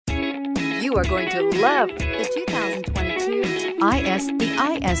You are going to love the 2022 IS.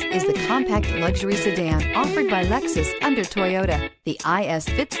 The IS is the compact luxury sedan offered by Lexus under Toyota. The IS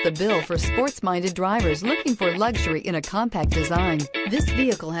fits the bill for sports-minded drivers looking for luxury in a compact design. This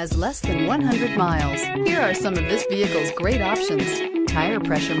vehicle has less than 100 miles. Here are some of this vehicle's great options: tire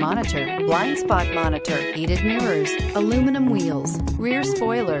pressure monitor, blind spot monitor, heated mirrors, aluminum wheels, rear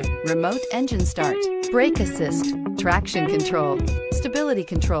spoiler, remote engine start, brake assist, traction control, stability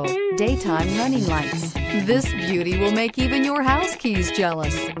control, daytime running lights. This beauty will make even your house keys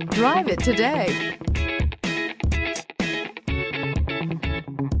jealous. Drive it today.